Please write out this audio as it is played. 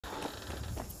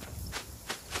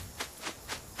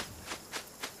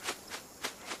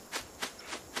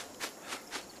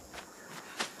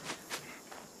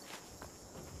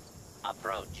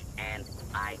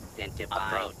Identify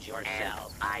Approach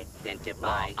yourself. and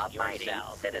identify Law-abiding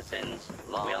yourself. citizens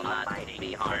Will not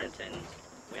be harmed. citizens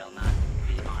will not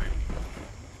be harmed.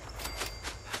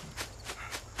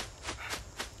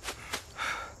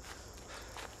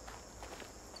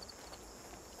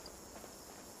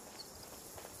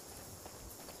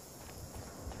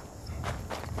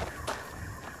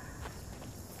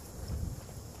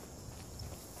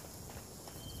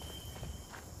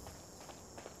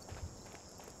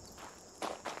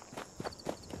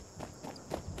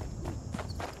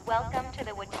 Welcome to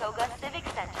the Watoga Civic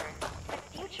Center, the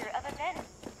future of events.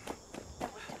 The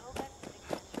Watoga Civic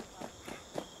Center.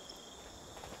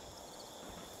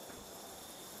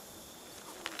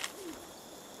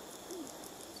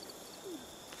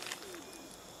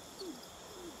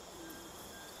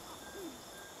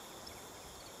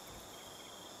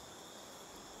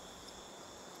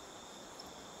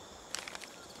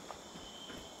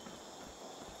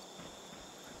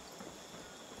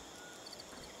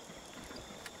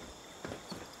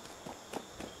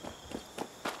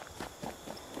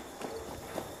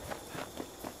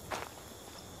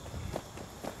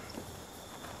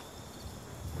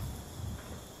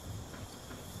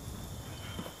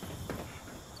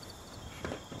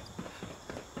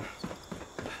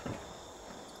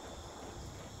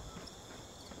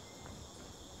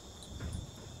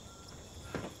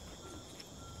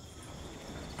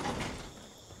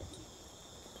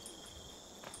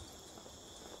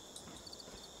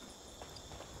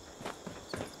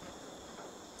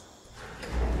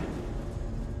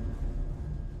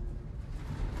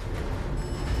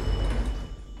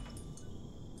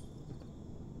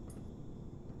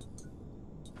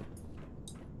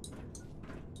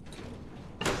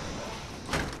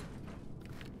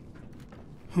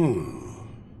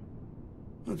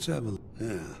 Let's have a...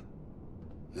 Yeah.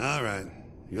 All right.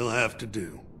 You'll have to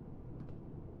do.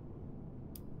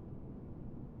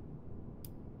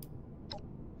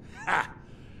 Ha!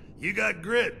 You got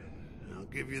grit. I'll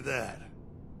give you that.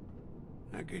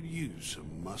 I could use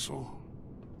some muscle.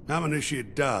 I'm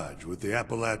Initiate Dodge with the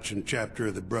Appalachian chapter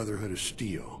of the Brotherhood of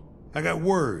Steel. I got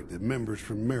word that members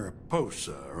from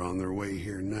Mariposa are on their way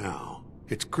here now.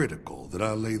 It's critical that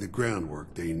I lay the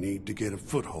groundwork they need to get a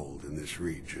foothold in this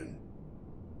region.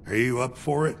 Are you up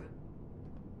for it?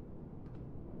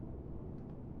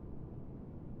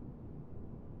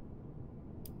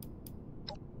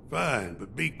 Fine,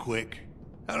 but be quick.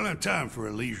 I don't have time for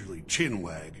a leisurely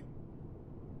chinwag.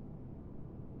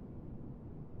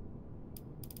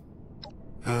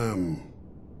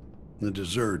 The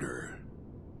deserter.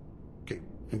 Okay,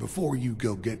 and before you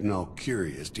go getting all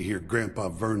curious to hear Grandpa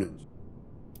Vernon's...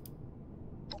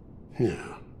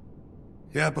 Yeah.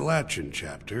 The Appalachian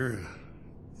chapter,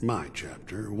 my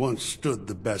chapter, once stood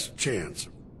the best chance.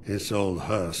 This old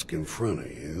husk in front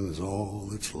of you is all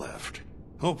that's left.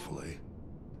 Hopefully,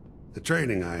 the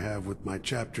training I have with my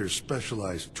chapter's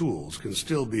specialized tools can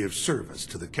still be of service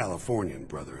to the Californian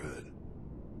Brotherhood.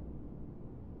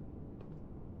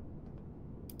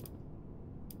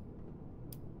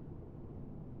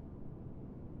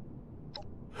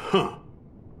 Huh.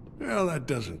 Well, that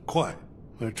doesn't quite.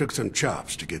 It took some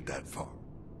chops to get that far.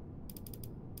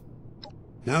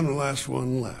 Now I'm the last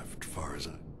one left, far as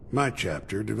I... My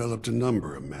chapter developed a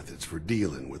number of methods for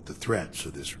dealing with the threats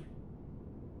of this...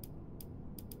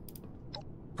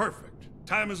 Perfect.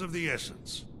 Time is of the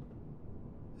essence.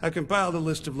 I compiled a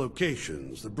list of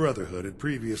locations the Brotherhood had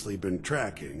previously been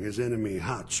tracking as enemy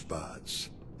hotspots.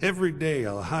 Every day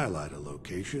I'll highlight a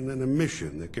location and a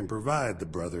mission that can provide the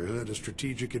Brotherhood a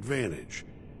strategic advantage.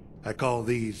 I call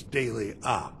these daily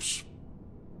ops.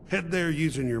 Head there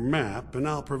using your map and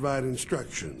I'll provide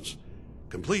instructions.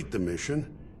 Complete the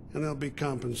mission and there'll be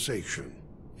compensation.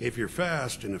 If you're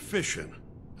fast and efficient,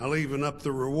 I'll even up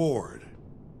the reward.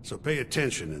 So pay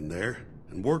attention in there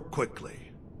and work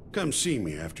quickly. Come see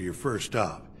me after your first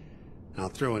op. I'll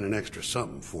throw in an extra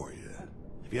something for you.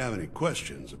 If you have any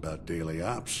questions about daily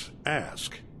ops,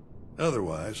 ask.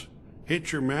 Otherwise,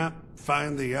 hit your map,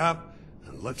 find the op,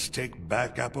 and let's take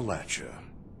back Appalachia.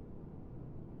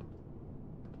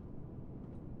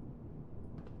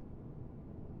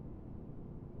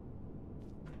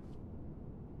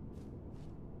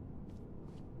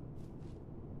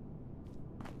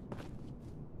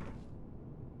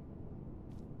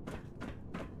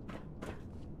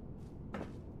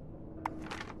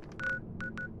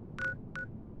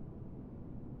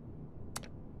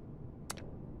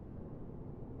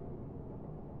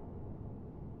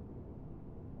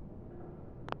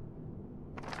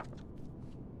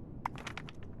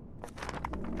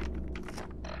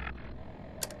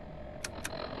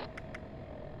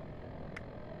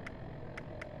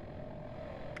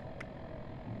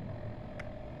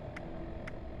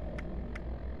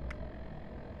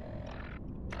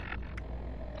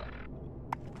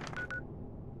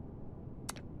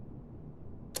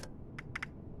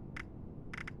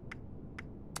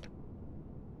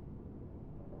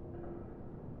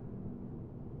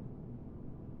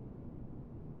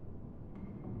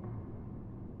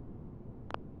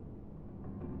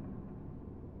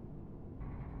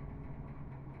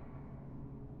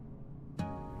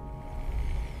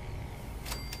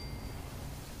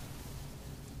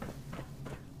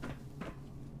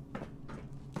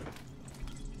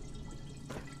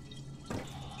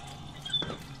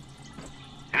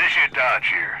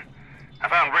 Dodge here. I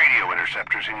found radio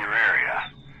interceptors in your area.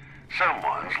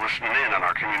 Someone's listening in on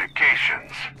our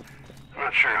communications. I'm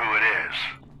not sure who it is,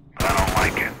 but I don't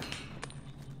like it.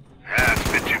 Yeah, it's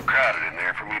a bit too crowded in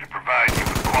there for me to provide you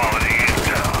with quality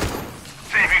intel.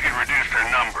 See if you can reduce their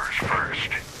numbers first.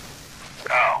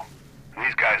 Oh,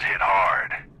 these guys hit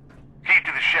hard. Keep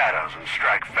to the shadows and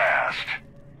strike fast.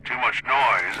 Too much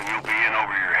noise and you'll be in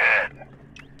over your head.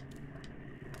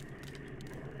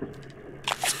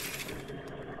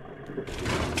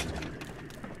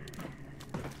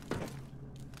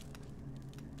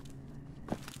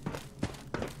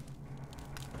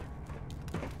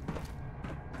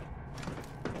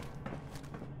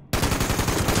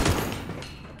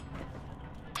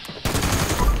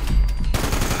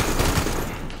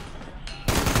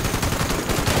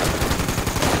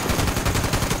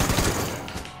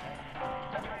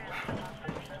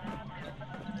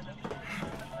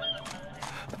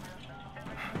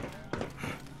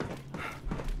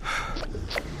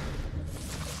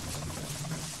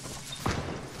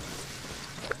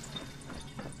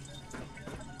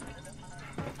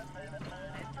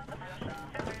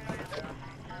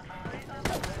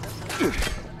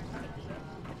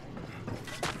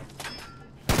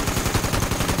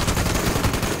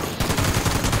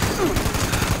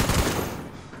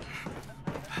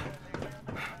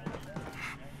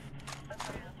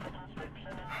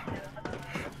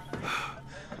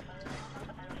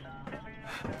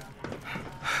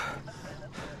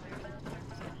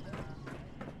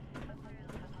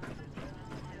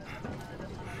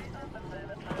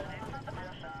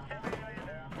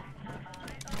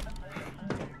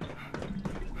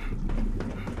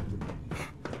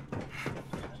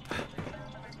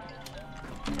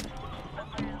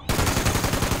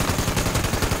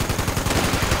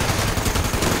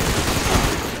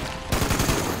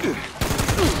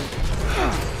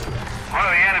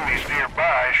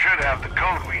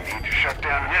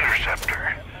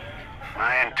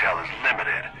 My intel is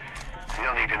limited.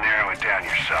 You'll need to narrow it down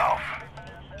yourself.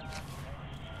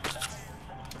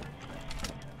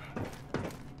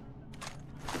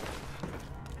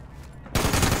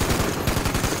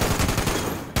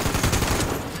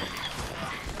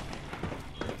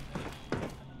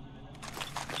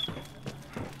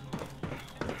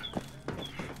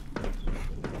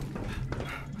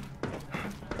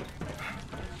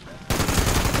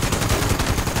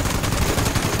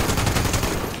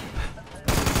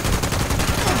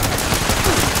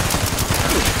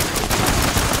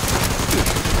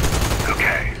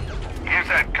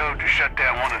 Shut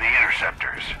down one of the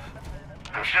interceptors.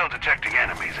 I'm still detecting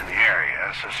enemies in the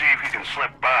area, so see if you can slip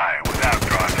by without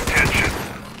drawing attention.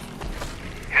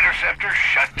 Interceptor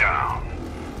shut down.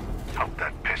 Hope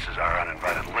that pisses our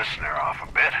uninvited listener off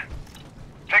a bit.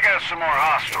 Take out some more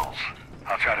hostiles.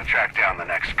 I'll try to track down the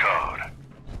next code.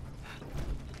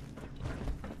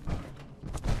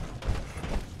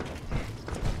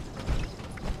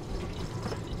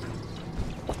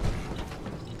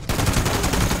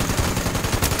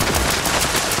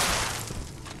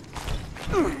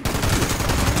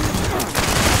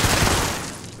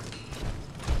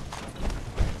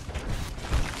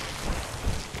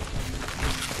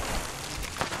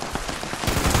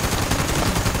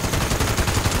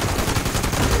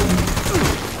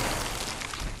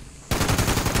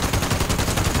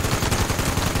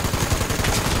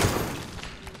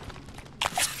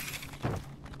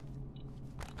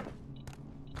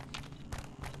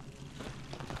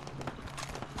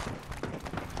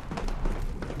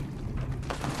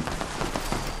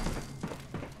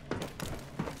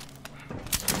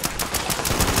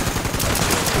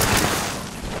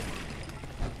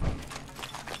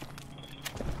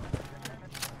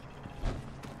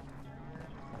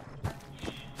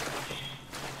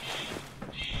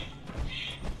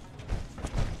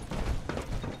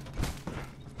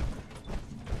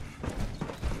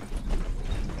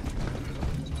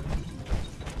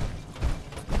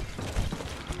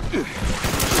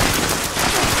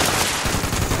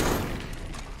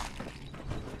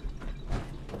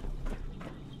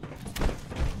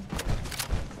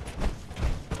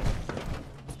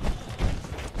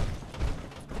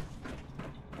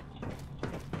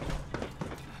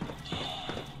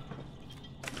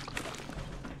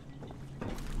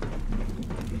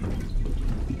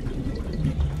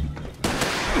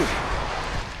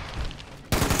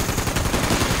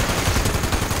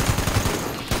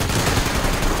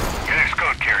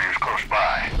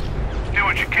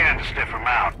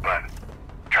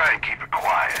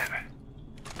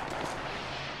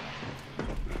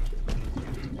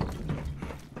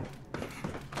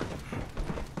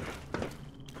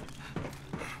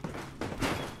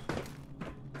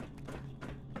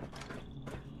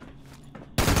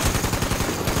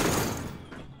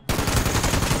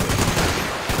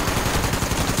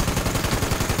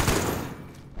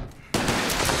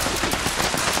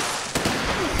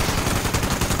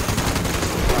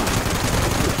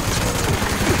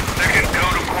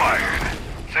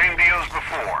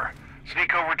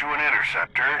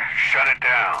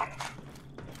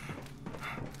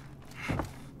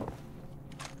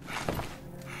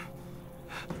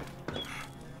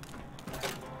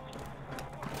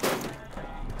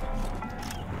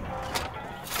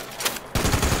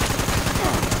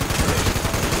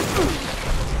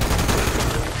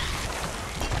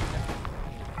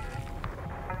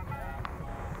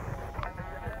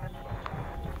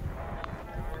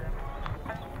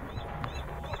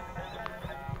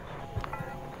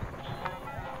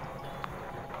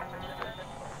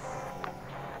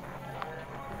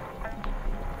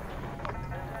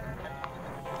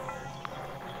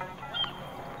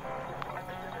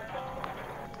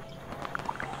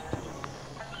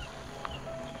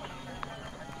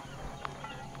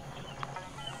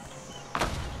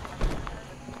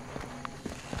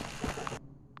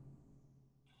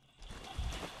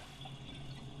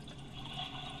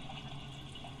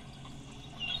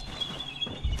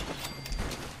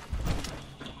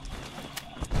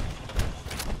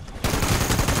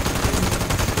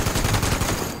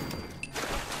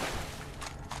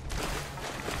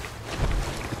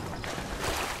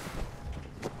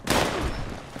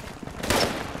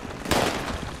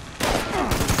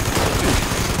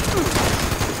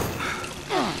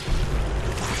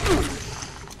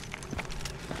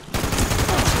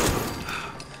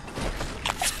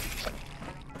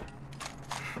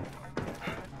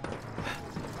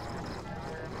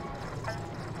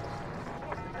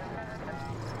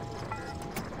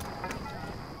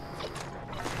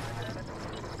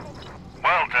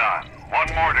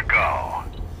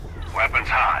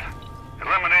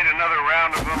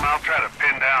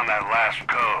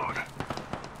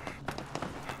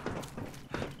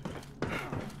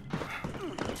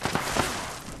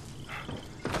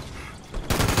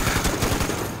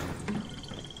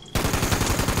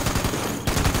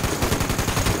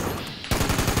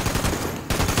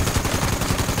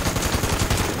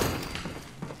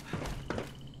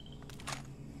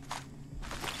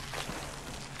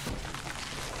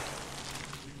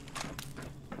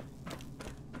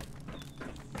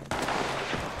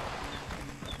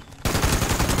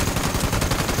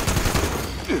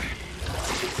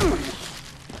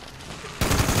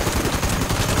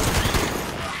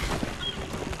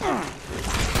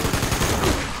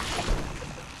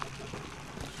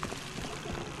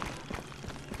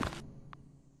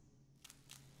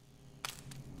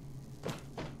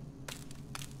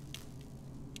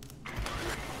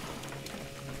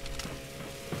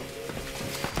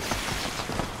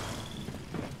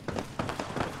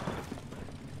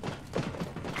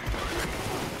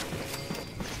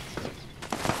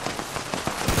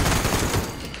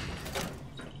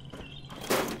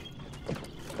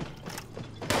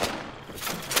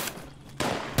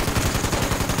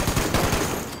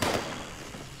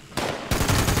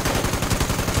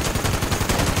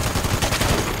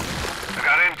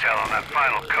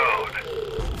 Final code.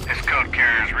 This code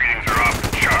carrier's readings are off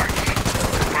the charts.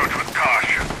 Approach with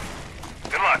caution.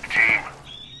 Good luck, team.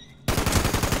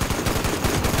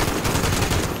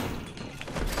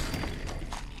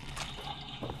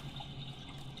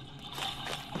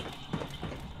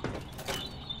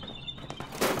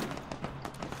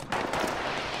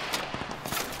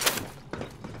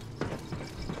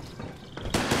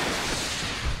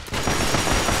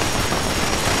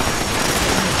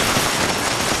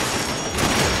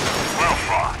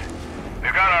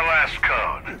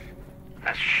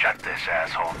 Let's shut this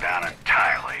asshole down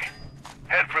entirely.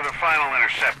 Head for the final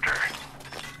interceptor.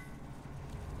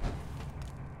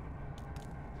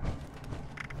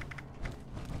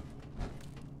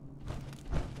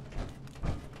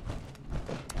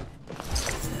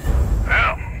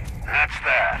 Well, that's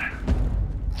that.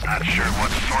 Not sure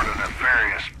what sort of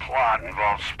nefarious plot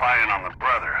involves spying on the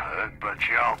Brotherhood, but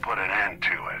y'all put an end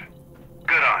to it.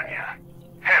 Good on ya.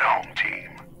 Head home, team.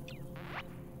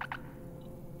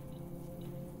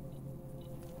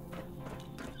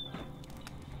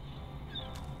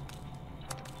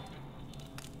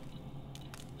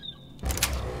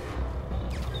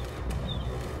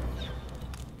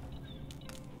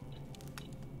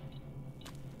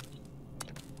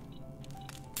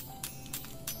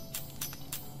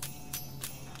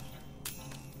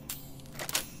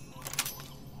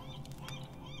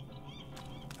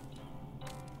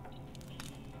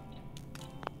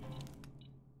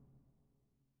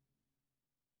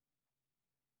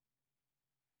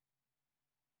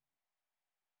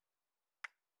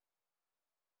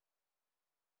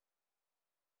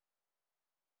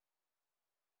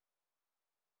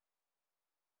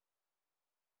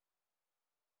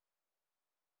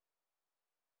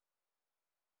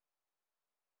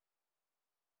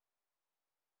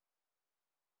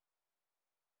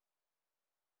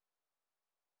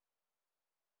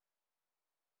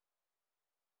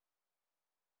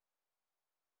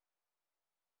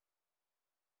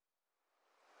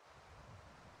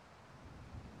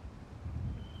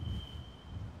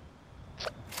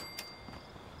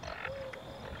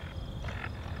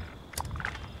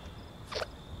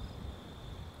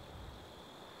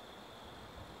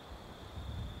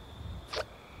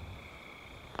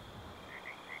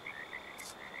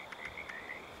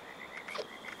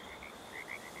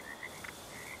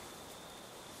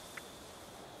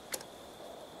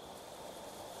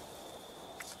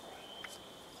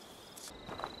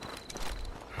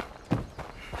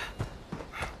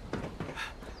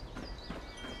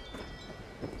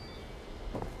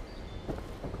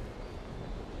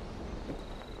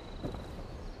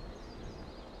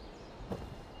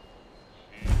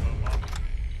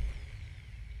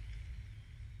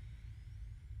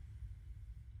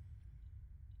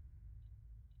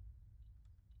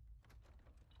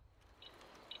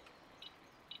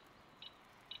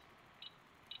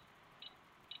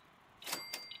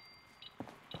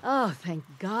 Oh, thank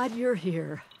God you're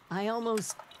here.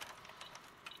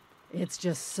 It's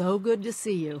just so good to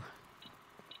see you.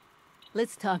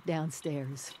 Let's talk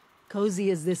downstairs. Cozy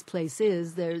as this place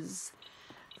is, there's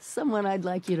someone I'd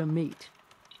like you to meet.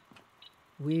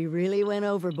 We really went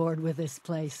overboard with this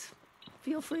place.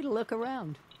 Feel free to look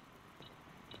around.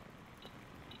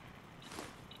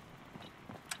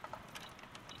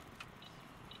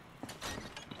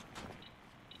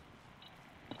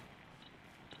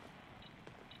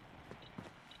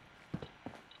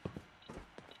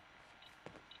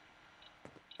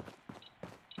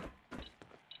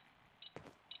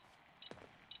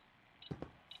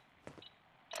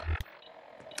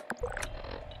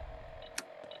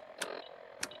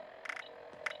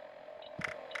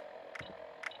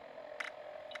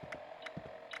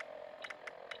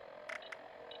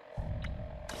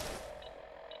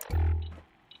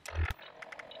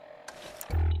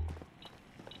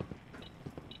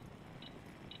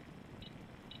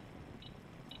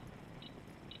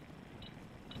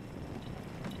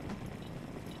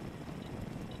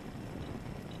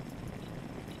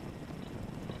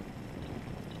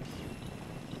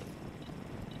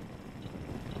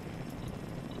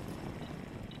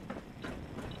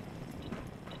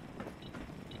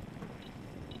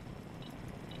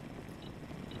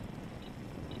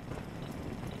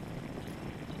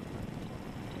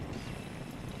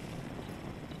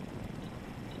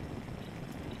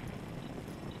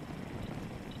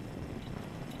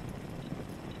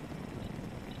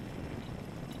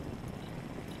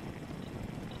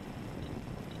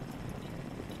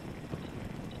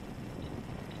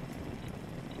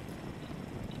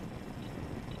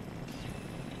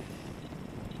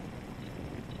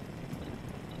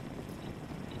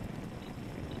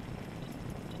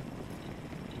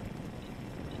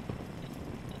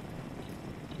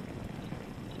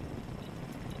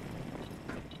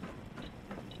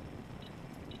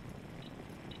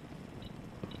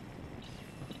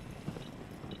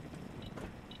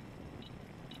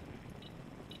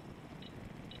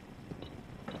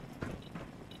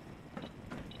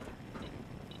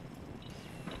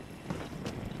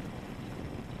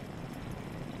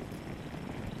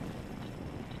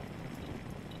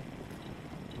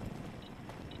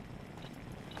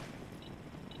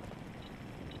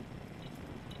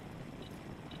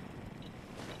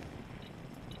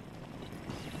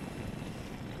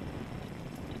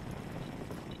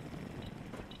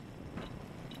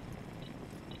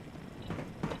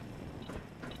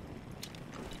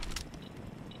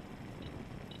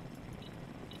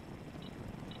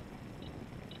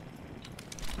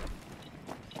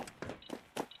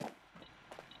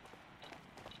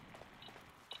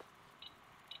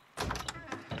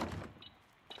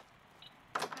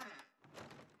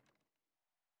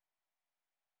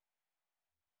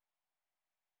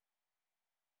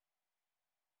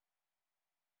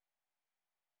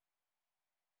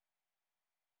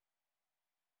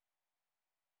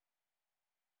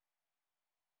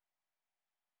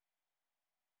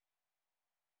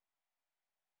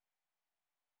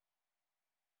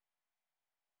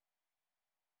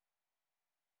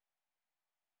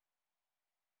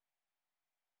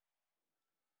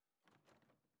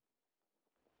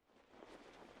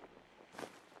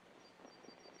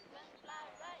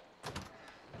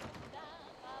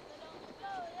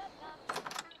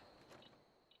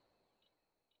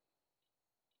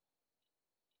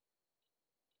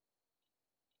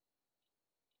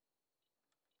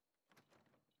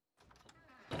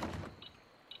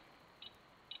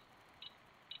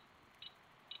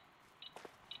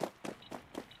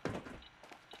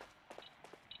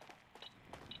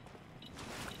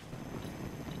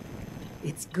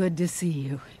 It's good to see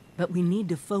you, but we need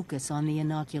to focus on the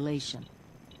inoculation.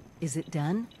 Is it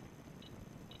done?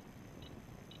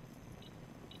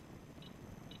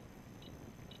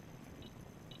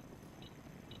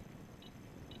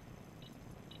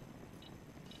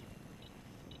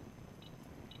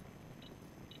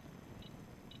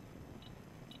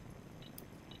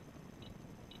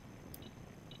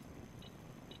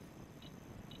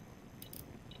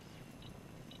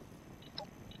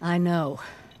 I know.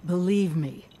 Believe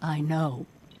me, I know.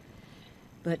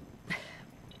 But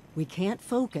we can't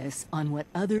focus on what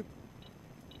other...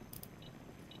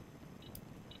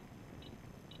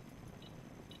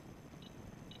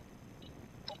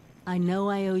 I know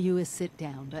I owe you a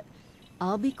sit-down, but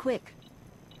I'll be quick.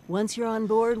 Once you're on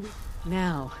board...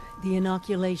 Now, the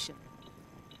inoculation.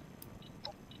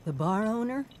 The bar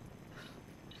owner?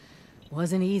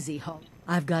 Wasn't easy, Hulk.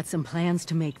 I've got some plans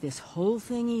to make this whole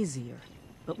thing easier.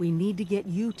 But we need to get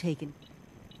you taken.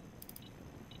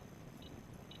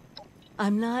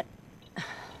 I'm not...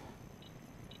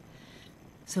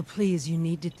 So please, you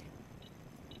need to...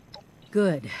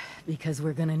 Good, because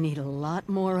we're gonna need a lot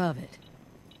more of it.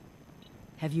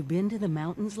 Have you been to the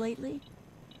mountains lately?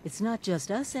 It's not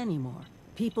just us anymore.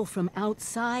 People from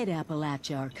outside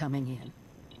Appalachia are coming in.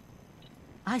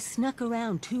 I snuck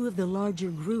around 2 of the larger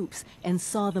groups and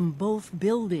saw them both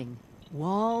building.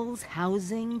 Walls,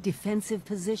 housing, defensive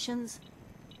positions.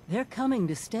 They're coming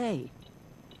to stay.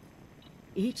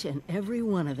 Each and every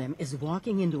one of them is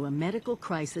walking into a medical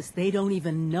crisis they don't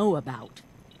even know about.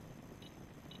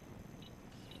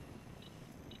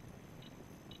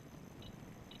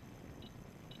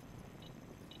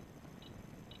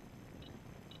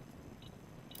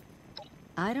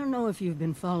 I don't know if you've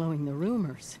been following the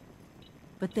rumors,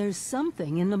 but there's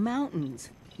something in the mountains.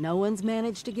 No one's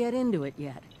managed to get into it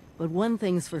yet. But one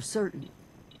thing's for certain.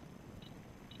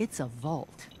 It's a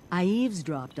vault. I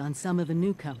eavesdropped on some of the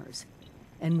newcomers,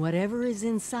 and whatever is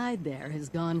inside there has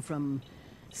gone from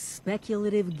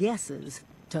speculative guesses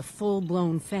to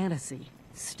full-blown fantasy.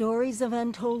 Stories of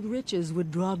untold riches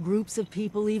would draw groups of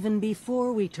people even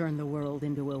before we turn the world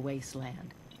into a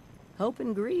wasteland. Hope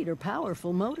and greed are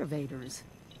powerful motivators.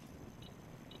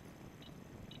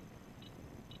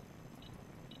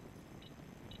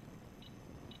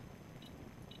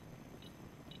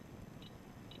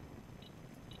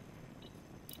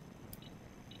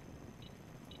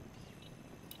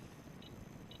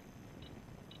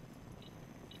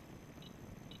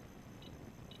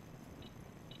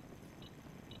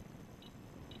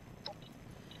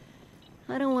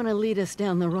 I don't want to lead us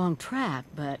down the wrong track,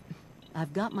 but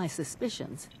I've got my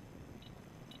suspicions.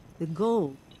 The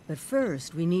gold. But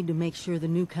first, we need to make sure the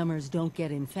newcomers don't get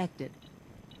infected.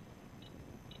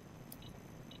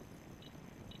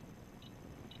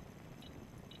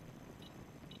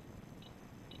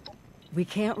 We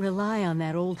can't rely on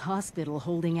that old hospital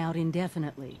holding out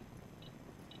indefinitely.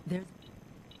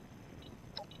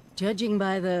 Judging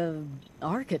by the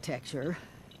architecture,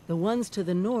 the ones to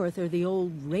the north are the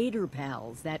old Raider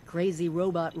pals that crazy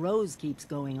robot Rose keeps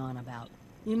going on about.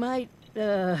 You might,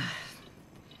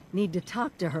 need to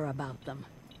talk to her about them.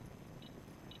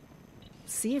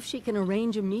 See if she can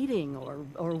arrange a meeting,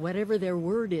 or whatever their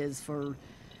word is for,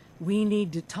 we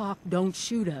need to talk, don't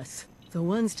shoot us. The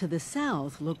ones to the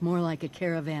south look more like a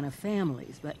caravan of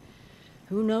families, but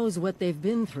who knows what they've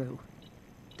been through.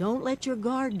 Don't let your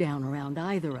guard down around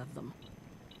either of them.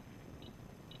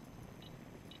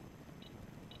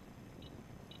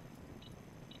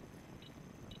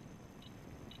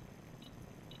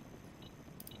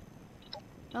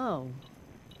 Oh,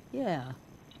 yeah.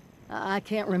 I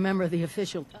can't remember the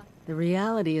official time. The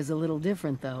reality is a little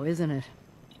different, though, isn't it?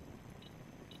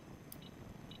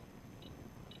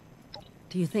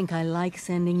 Do you think I like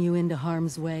sending you into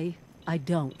harm's way? I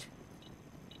don't.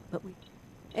 But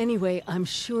Anyway, I'm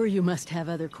sure you must have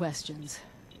other questions.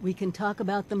 We can talk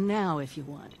about them now if you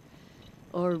want.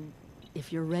 Or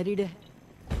if you're ready to...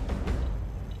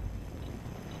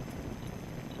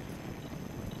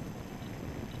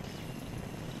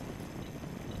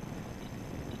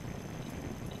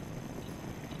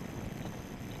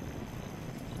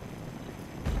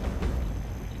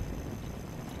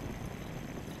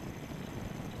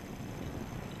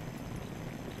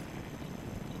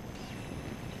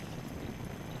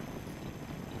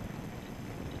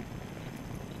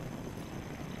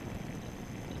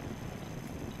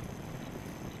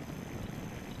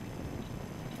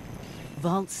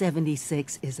 Vault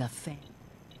 76 is a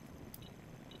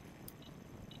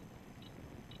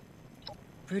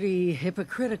pretty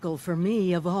hypocritical for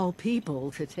me, of all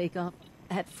people, to take up.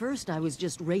 At first I was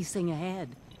just racing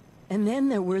ahead. And then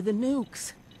there were the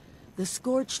nukes. The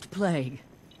scorched plague.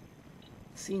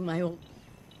 Seen my old...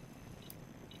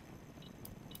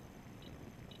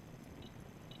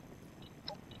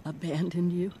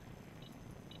 abandoned you?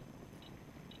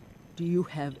 Do you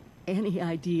have any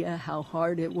idea how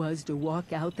hard it was to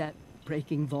walk out that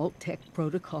breaking Vault Tech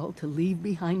protocol to leave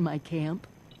behind my camp?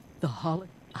 The holo...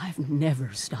 I've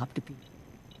never stopped to be...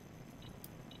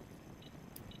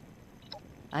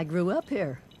 I grew up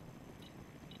here.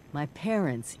 My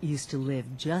parents used to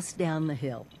live just down the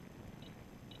hill.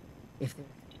 If they...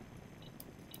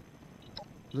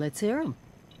 Let's hear 'em.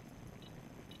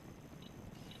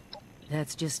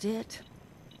 That's just it.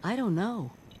 I don't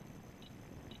know.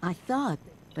 I thought,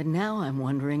 but now I'm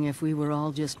wondering if we were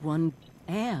all just one...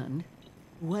 And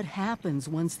what happens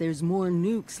once there's more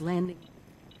nukes landing?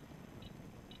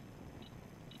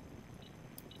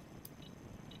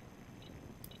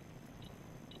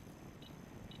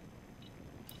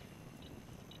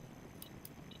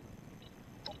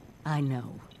 I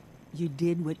know. You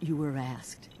did what you were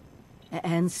asked.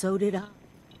 And so did I.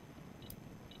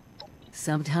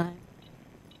 Sometime.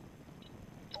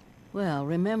 Well,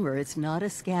 remember, it's not a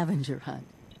scavenger hunt.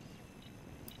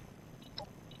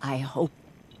 I hope...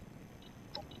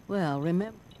 Well,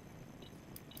 remember...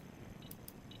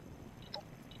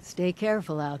 Stay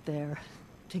careful out there.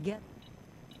 Together.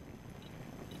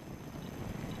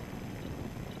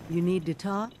 You need to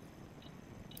talk?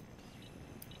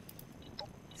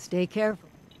 Stay careful.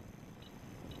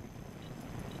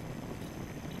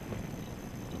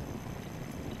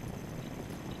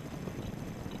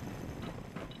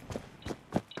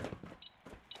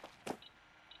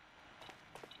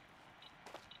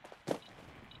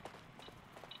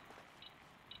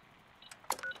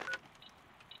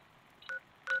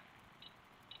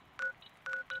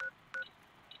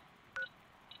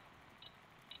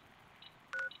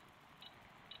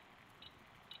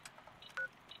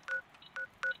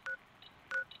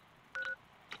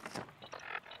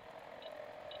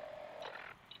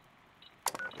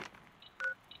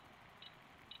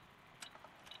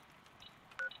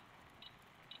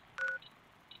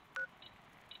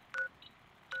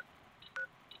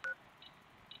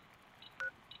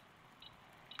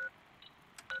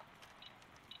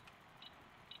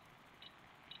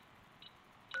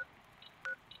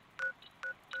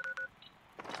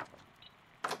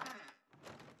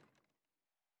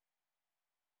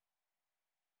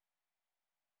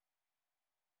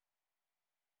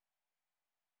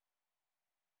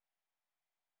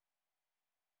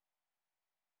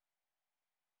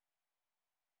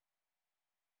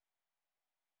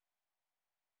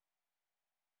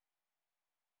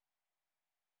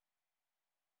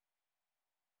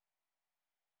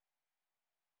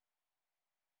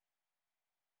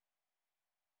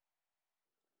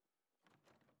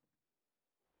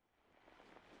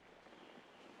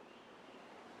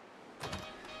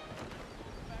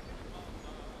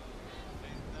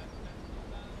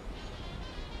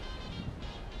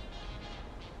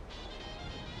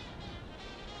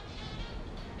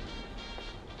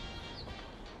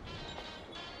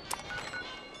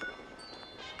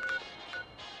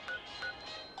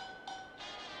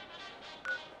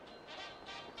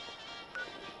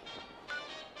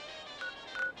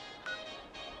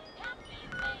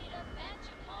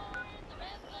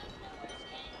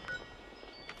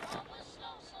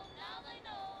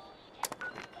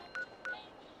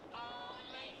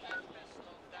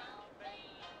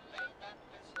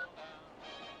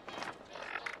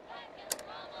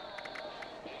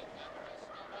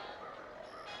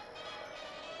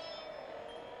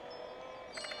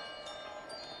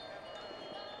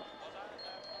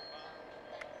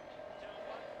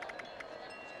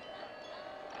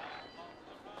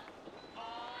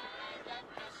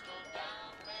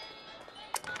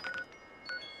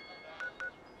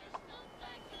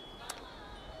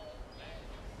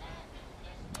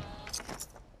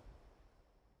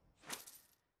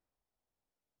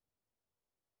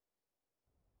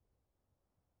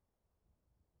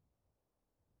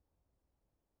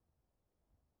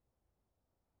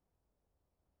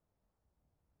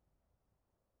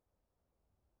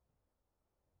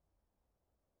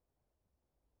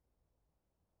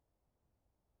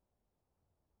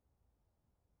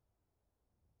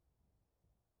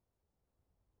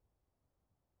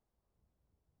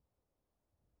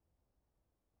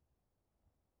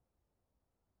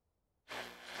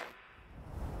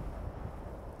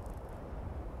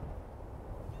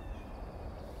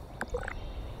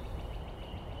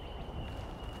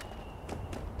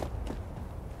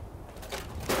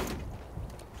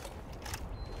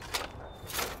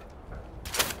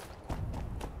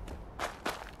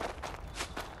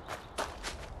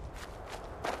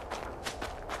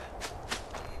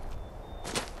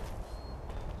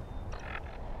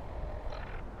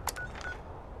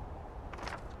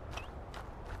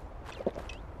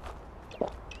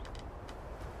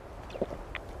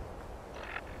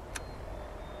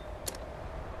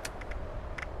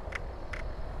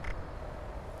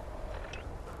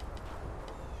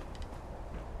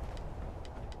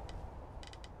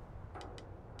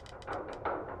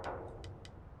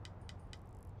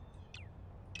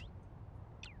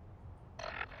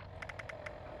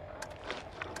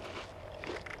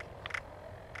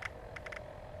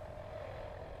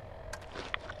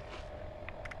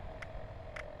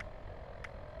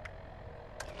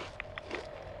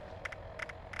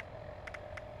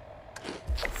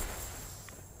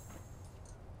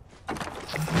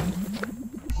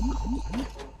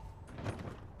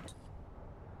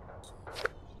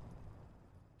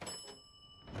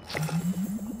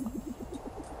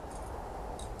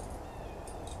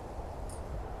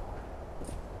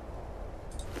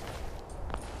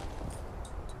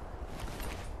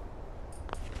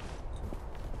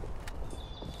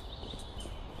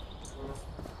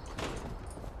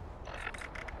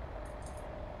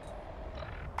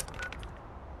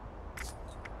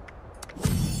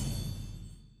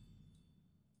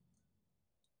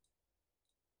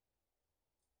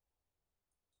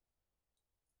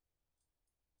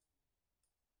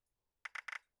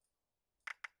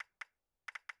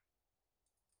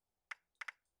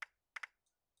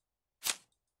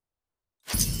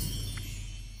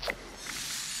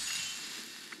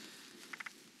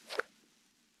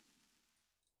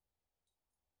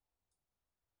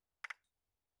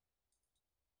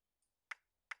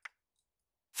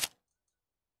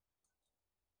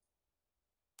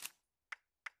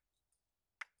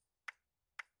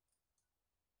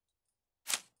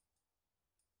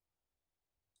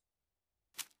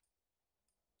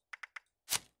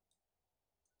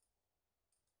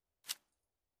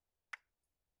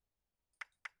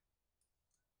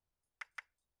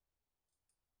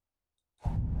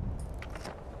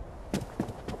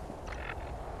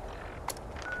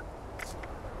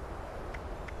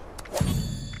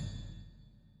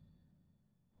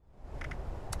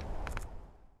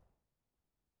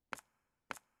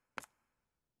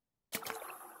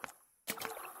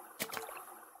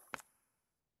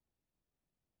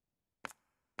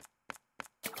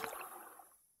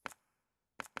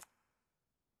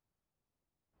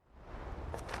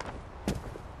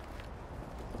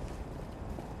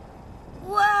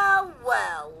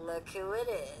 Well, look who it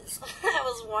is. I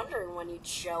was wondering when you'd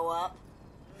show up.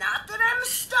 Not that I'm a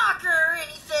stalker or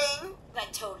anything. I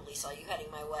totally saw you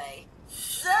heading my way.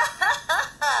 So,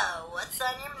 what's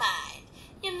on your mind?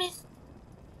 You miss...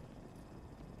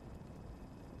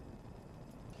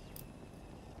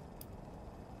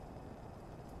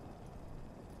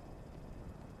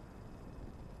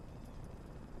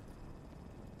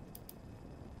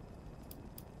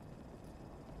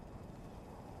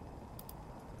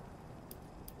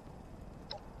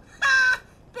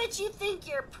 Bet you think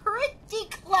you're pretty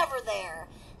clever there.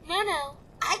 No,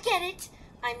 I get it.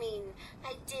 I mean,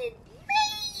 I did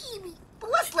maybe. But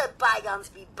let's let bygones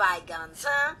be bygones,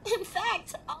 huh? In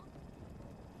fact,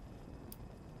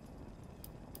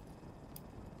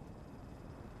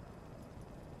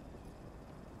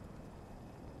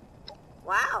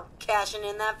 Wow, cashing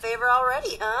in that favor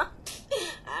already, huh?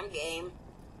 I'm game.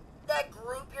 That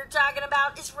group you're talking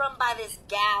about is run by this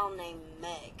gal named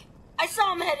Meg. I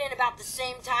saw him head in about the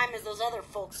same time as those other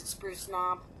folks at Spruce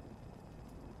Knob.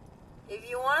 If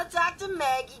you want to talk to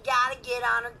Meg, you gotta get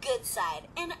on her good side,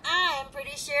 and I'm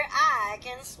pretty sure I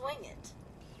can swing it.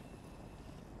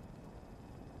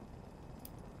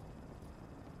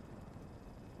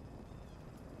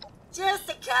 Just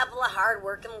a couple of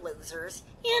hard-working losers.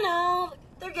 You know,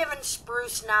 they're giving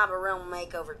Spruce Knob a real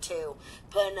makeover, too.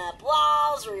 Putting up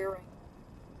walls,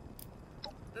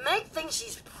 Meg thinks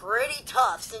she's pretty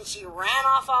tough since she ran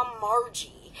off on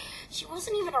Margie. She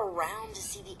wasn't even around to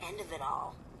see the end of it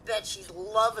all. Bet she's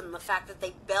loving the fact that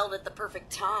they bailed at the perfect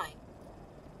time.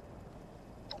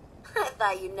 I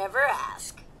thought you'd never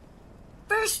ask.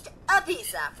 First, a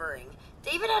peace offering.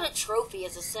 David had a trophy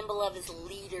as a symbol of his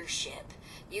leadership.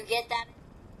 You get that?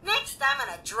 Next, I'm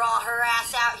gonna draw her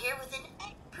ass out here with an...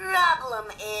 Problem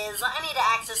is, I need to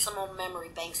access some old memory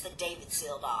banks that David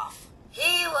sealed off.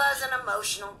 He was an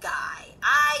emotional guy.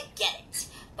 I get it.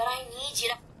 But I need you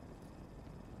to...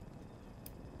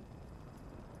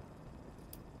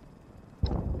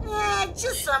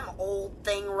 just some old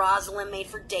thing Rosalind made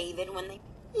for David when they...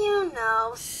 You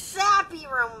know, sappy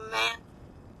romance.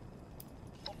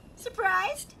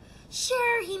 Surprised?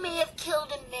 Sure, he may have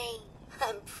killed a maid.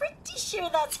 I'm pretty sure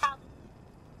that's how...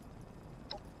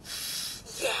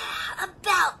 Yeah,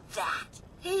 about that.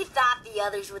 He thought the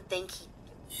others would think he...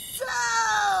 So,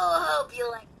 hope you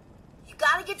like... You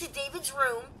gotta get to David's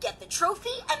room, get the trophy,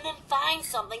 and then find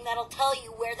something that'll tell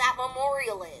you where that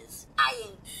memorial is. I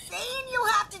ain't saying you'll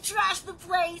have to trash the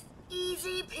place.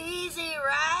 Easy peasy,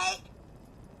 right?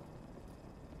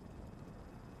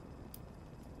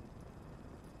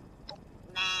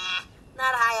 Nah,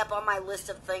 not high up on my list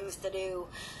of things to do.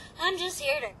 I'm just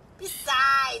here to...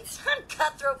 Besides, I'm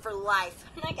cutthroat for life,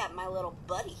 and I got my little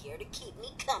buddy here to keep me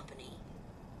company.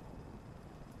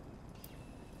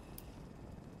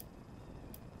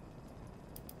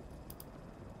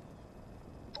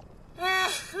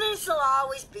 This'll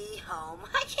always be home.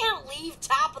 I can't leave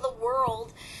top of the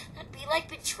world. That'd be like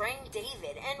betraying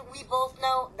David, and we both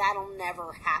know that'll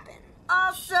never happen.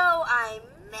 Also, I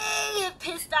may have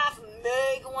pissed off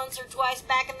Meg once or twice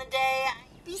back in the day.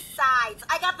 Besides,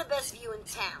 I got the best view in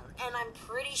town, and I'm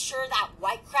pretty sure that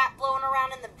white crap blowing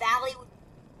around in the valley...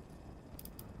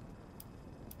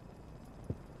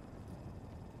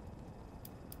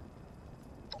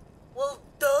 Well,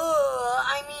 duh.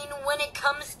 I mean, when it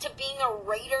comes to being a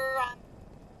raider...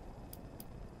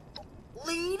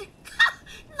 Lead?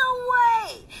 No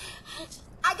way!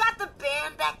 I got the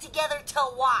band back together to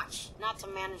watch, not to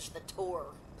manage the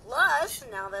tour. Plus,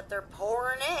 now that they're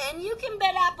pouring in, you can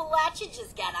bet Appalachia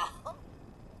just got a...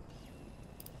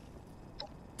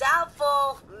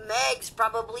 Doubtful. Meg's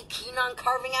probably keen on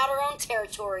carving out her own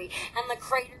territory, and the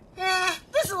crater...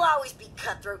 this'll always be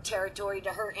cutthroat territory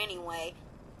to her anyway.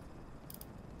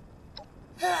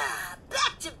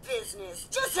 Back to business,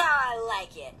 just how I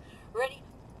like it. Ready?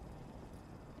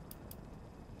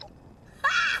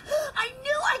 I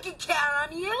knew I could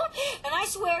count on you, and I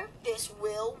swear this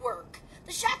will work.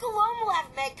 The shack alone will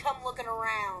have Meg come looking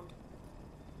around.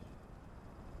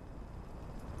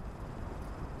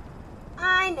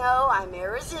 I know I'm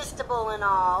irresistible and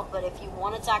all, but if you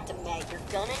want to talk to Meg, you're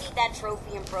gonna need that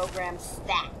trophy and program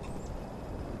stat.